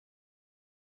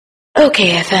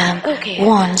okayfm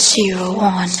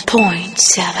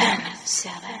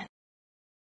 101.7.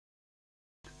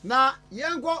 Na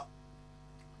yengo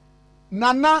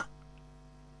nana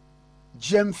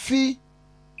Jemfi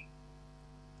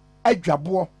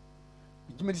adwabo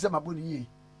ejime dise maboni yi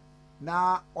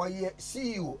na oye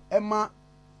CEO Emma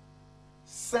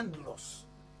CENDLOS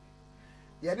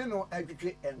yede no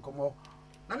adwetwe enkomo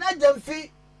nana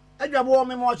Jemfi adwabo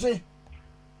me moche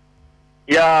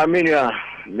ya minia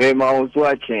me ma onso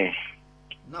ache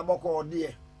na boko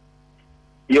de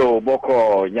yo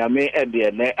boko nyame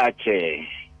ede ne ache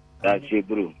that's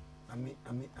bro ami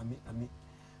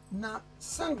na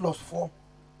CENDLOS for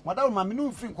madam ma me no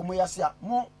mfiri nkomo yase a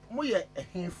mo ye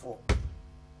ehefo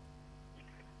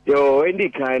yo indi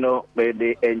kind of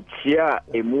the enchia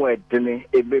emu edene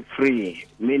ebe free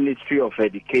Ministry of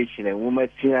Education and Women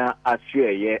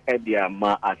asue ede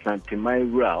ama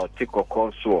asanteman wura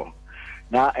otikoko so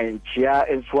na enchia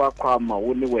enso akwa ma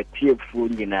woni watiefu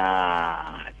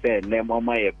nyina se ne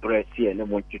mama ye presi ne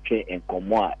mo twetwe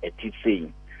enkomo a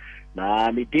etisei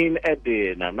na midin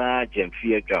ede nana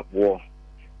Jemfi adwabo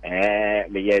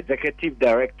the executive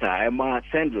director Emma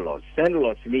CENDLOS.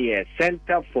 CENDLOS is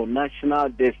Center for National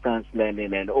Distance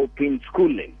Learning and Open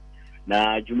Schooling.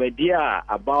 Na jumedia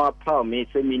about power me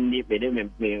se minni me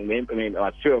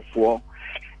for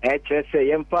HSA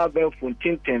yemfa be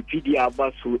funtin temfidi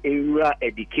abaso ewura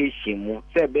education mu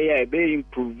se be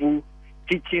improve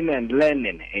teaching and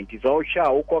learning, and it is all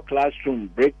show classroom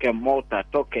brick and mortar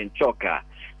talk and choker.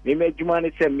 Me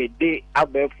jumani se me de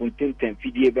abe funtin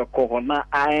temfidi be ko na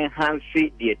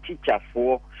enhance the teacher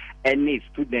for any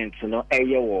students no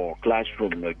eye wo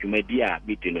classroom no jumedia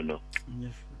bitino no.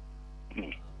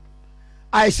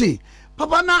 I see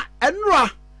papa na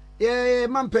enra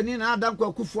mampani na adam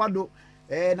kwa kufuado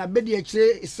na bedi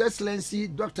ekire His Excellency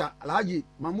Dr. Alhaji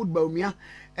Mahmoud Baumia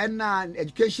and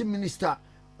Education Minister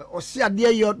Osia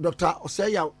Deyo Dr.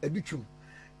 Oseya Edutwum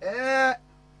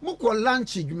muko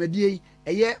lunch dwumadie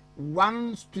eye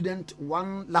one student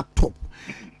one laptop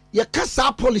ye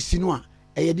kasa policy no a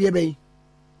eye de ben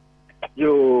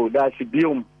yo that's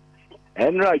biom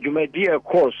enra dwumadie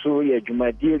course so ye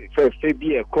dwumadie first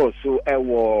be a course so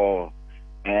ewo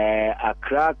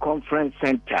Accra Conference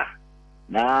Center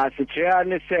na sikia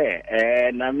ne se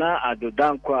nana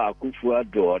adodankwa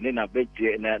akufuado ne na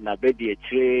bedi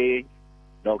ekire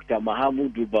Dr.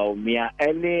 Mahamudu Baumia,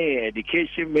 any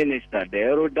education minister, the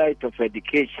erudite of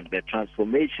education, the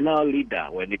transformational leader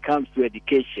when it comes to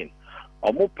education.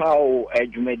 Omupao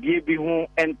ejumedie bi hu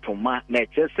entoma na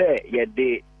chese ye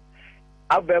de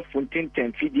abe funtin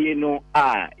temfidie no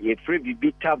a ye free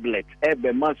bibi tablet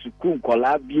ebe masuku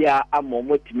nkola bia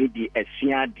amomotimi di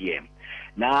esua de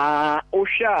na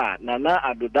osha nana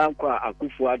adodankwa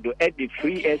akufuado the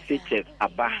free SHS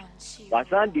aba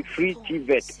wasan the free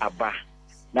TVET aba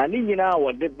na ni nyina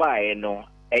wode bae no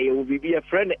will be a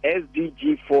friend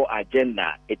SDG4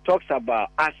 agenda. It talks about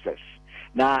access.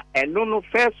 Now and no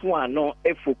first one no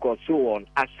focus on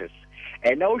access.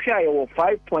 And now share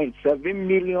 5.7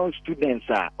 million students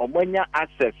are omanya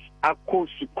access ako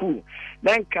school.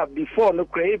 Nanka before no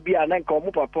kre bia nanka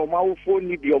omo papa ma phone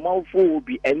ni bi omo phone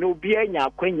bi eno bia nya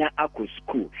akwanya ako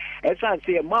school. Esa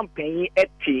say mampanyi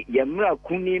eti yemra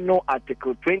kuni no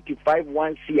article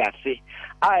 25(1)(c) ase.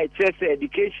 I say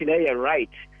education is right.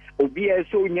 Obi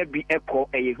eso nya bi eko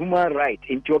a human right.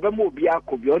 Inti obema obi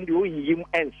akobi on the oyim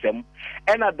ensem.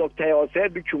 Ena Dr.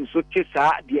 Osebitwum so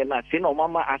tisa de na se no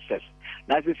mama access.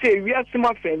 Na se say we are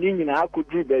sima fani nyina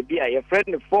akodru baby a friend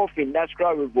the fourth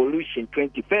industrial revolution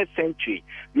 21st century.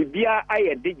 Bibia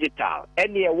aye digital.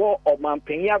 Ene wo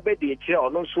omampanya be de kire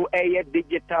ono so aye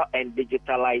digital and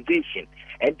digitalization.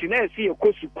 And tonight see a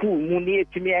course school money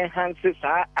to me enhances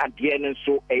her at the end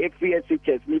so a free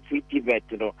SHS me free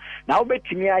TVET no. Now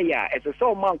bet me as a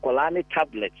so man kolane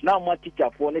tablets. Now my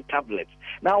teacher for the tablets.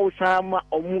 Now some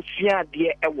omusia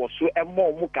dear e was so a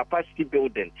more capacity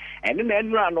building. And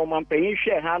then run on man paying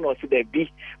share hand or so there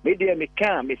be media me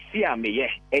can me see me ye.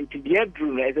 And to the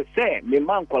room as I say, me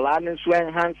man kolane so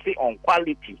enhance on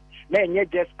quality. Na nye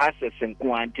just access and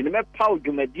quantity. Me power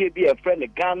dwumadie bi a friend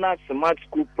Ghana Smart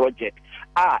School Project.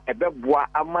 Ebeboa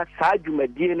ama saa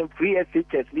dwumadie no free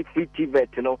SHS ni free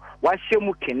TVET no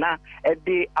wahyemu kena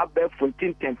ede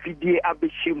abefontin temfidie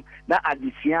abehim na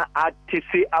adisia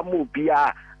atese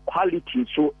amobia quality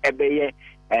so ebeye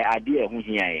ade ehu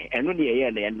hiae eno ne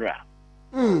ye na enra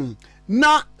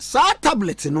na saa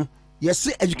tablet no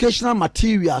yes educational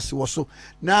materials wo so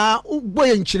na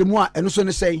uboye nchiremu a eno so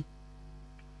ne sei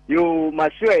yo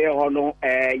masua ye hono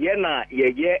ye na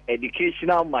ye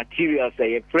educational materials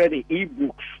ye friend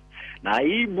e-books na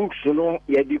e-books no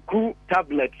ye di ku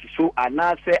tablet so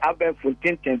anase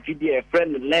abefunten fidie a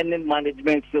friend learning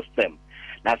management system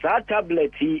na sa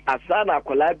tablet yi asana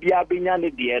kola bia benya ne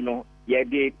de no ye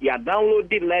download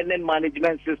the learning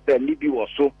management system ni bi wo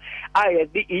so ye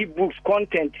the e-books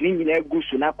content ni nyina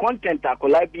gusu na content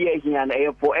akola bia hia na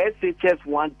for SHS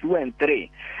 1 2 and 3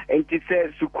 enti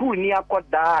se school ni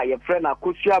akoda ye friend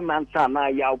akosua mansa na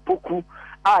ya opoku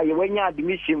ye wanya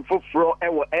admission foforo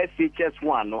ewo SHS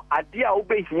 1 no ade a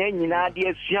obehia nyina ade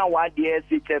asua wa ade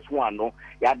SHS 1 no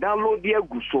ya download the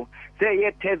guso say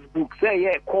ye textbook say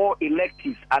ye core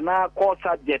electives ana core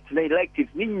subjects na electives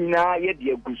ni nyina ye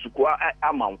de gusu ko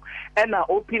amount na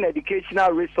open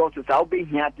educational resources a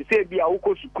obehia te say bia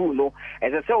woko school no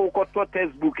as say woko to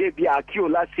textbook e bia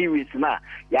akiola series na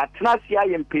ya tnasia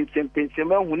ye mpensem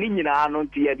hu ni nyina no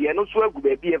nti ye de no so agu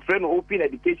ba bia friend open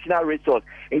educational resource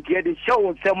nti ye de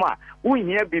show nsema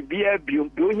unyia bibia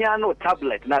bionya no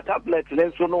tablet na tablet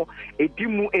lenso no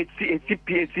edimu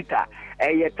CPA sita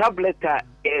a tablet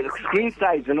screen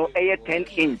size no 10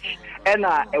 inch and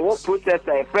a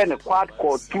processor a friend quad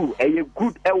core 2 a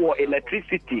good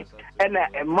electricity and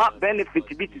a map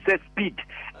benefit bit say speed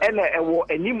and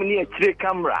a new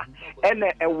camera and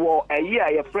a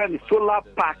year a friend solar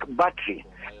pack battery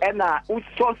and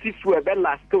sources were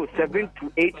last 7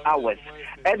 to 8 hours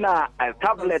and a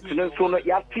tablet so no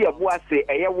yati abuase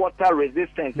a water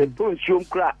resistant and to show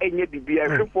cra enye bibia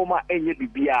reformer enye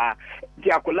bibia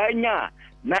diakolanya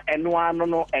na enwa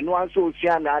no enwa so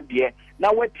osia na ade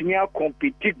na wetimi a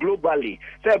compete globally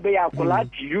say be akola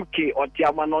UK or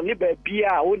tiamano ni ba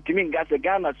bia wontimi ngase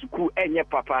Ghana school enye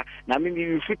papa na me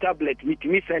use tablet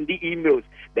mitimi send emails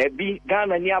there be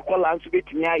Ghana ni akola nso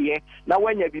betimi aye na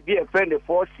wanya bibia friend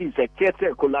 4C's a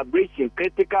case collaboration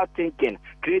critical thinking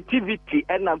creativity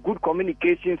and a good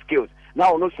communication skills na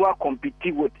ono so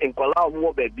compete with enkola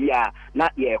wo ba bia na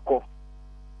yeko.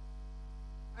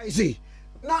 I see.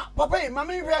 Na papa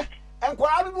mama hwe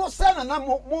enkwara bi mo se na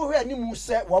mo hwe ni mu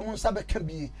se wo mo nsa beka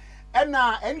bi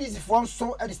na NDC for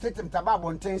so at the state mtaba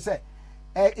bonten say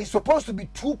it's supposed to be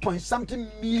 2.something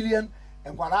million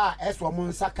enkwara es wo mo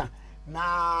nsa ka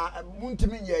na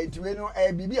muntimi nya entiwe no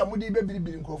bibi a mudi be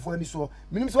biribiri nkrofo ani so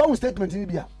minim se wo statement ni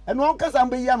bia eno on kasa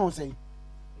mbe ya no say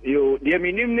yo the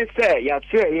minim ni say ya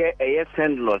say ye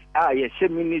CENDLOS ye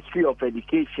Ministry of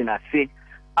Education ase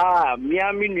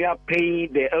Miami Nua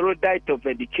paying the erudite of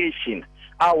education.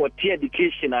 Our tea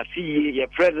education, I see your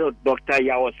president, Dr.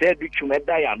 Yao said, which you made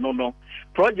no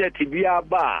project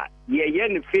Biaba,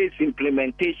 ye face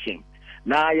implementation.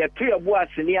 Now, your 3 boys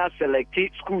senior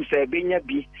selected schools, Benya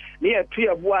B, near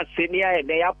 3 boys senior and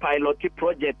their pilot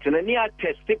project, and a near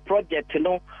tested project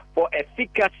for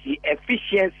efficacy,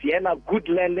 efficiency, and a good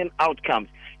learning outcomes.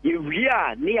 You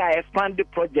near expand the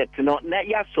project, no, na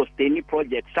ya sustain the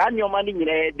project. San your money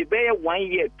in the bay 1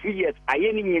 year, 2 years, I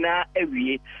any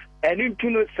every and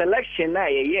into selection na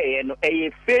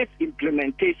a phase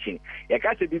implementation. You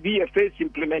can't be a phase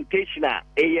implementation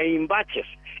in batches.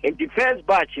 In the first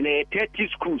batch in 30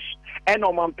 schools. And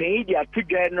on paying their 2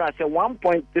 generals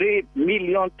 1.3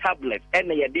 million tablets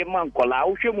and a demand kola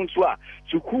ushemunswa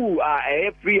suku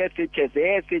free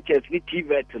SHS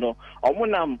TVET no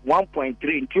omunam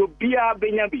 1.3 to bia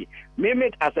benyabi meme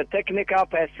it as a technical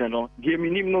person no the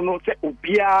minimum no se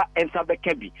obia ensa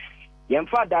bekabi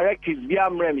yemfa directives bia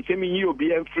mrem se mi yi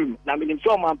obi enfrim na minim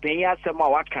so man panyin asema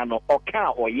waka no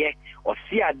oka oye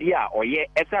osi ade a oye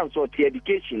esan so te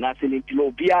education na se ntino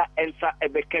obia ensa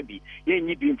ebekabi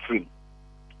yenyi bi mfrim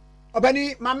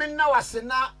obani mame na wase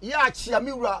na ya achia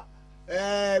miwura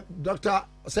Dr.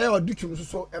 say odutwum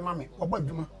so emame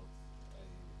obadwuma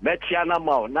bechia na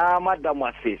ma na madam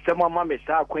ase se mama me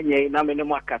sa akwenye na me ne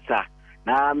makasa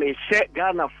na me she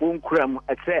Ghana phone kram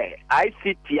say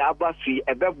ICT abasui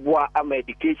ebeboa am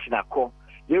education akọ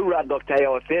yewura Dr.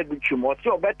 Yao said bitwum o se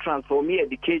obe transform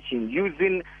education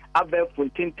using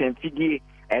abefuntin temfidie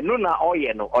eno na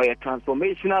oye no oye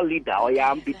transformational leader oye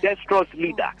ambidextrous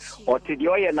leader or te the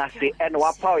oye na se eno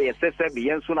wapa oye sese bi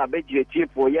yenso na begire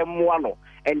chiefo ye moa no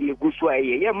and yegusu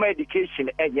aye ye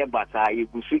education enye bata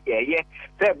yegusu eye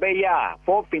se be ya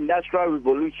fourth industrial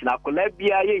revolution akola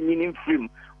bia ye nyini film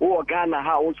o Ghana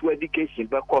ha also education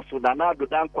because da na do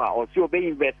dankwa o se obe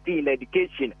invest in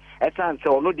education esan se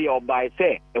ono de obai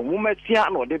se e woman sia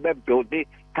no de be build the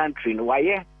country no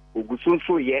waye ogusu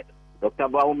so ye Dr.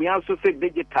 Baumi also said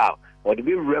digital or the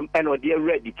room and or the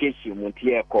education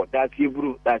muntie ko that's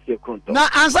Hebrew that's your conto na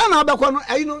ansa na abekwa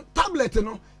no tablet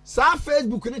no sa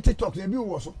Facebook ni TikTok na bi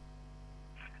wo so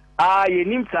ye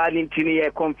nim sa ntini ye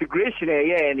configuration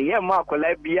ye ma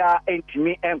kola bia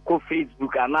entimi enko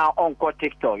Facebook ana onko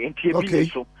TikTok entie bi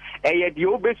so the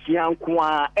obesua nko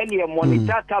a ene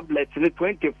monitor tablet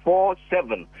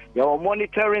 24/7 your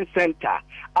monitoring center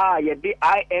the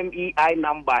IMEI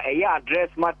number address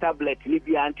my tablet ni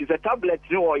bi anti the tablet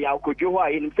ni o ya kodwo ho a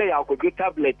yin say ya kodwo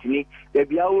tablet ni the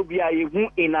bia wo bia hu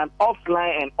in an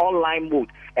offline and online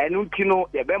mode enu kino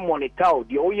ye be monitor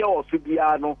the oye oso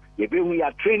bia no ye be hu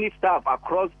ya training staff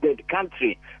across the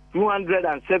country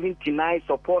 279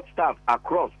 support staff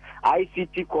across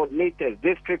ICT coordinators,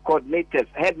 district coordinators,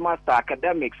 headmaster,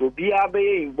 academics will be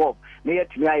involved. May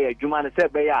me I Juman say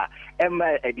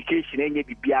education and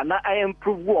Bibiana I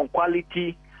improve on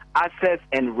quality, access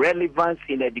and relevance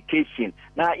in education.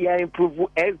 Now I improve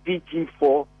SDG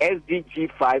 4, SDG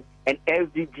 5 and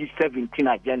SDG 17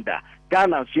 agenda.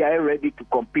 Ghana we are ready to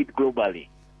compete globally.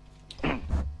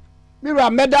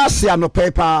 Mira medasi ano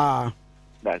paper.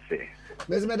 That's it.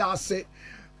 Medasi.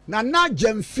 Nana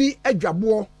Jemfi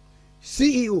Edwabo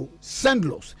CEO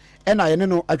CENDLOS and I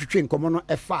know a train common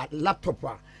a fat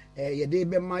laptop ye de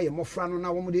be ma ye mofra no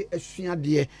na wo de asua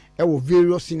de e wo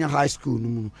various senior high school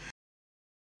no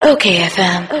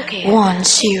okayfm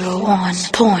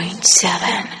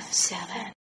 101.7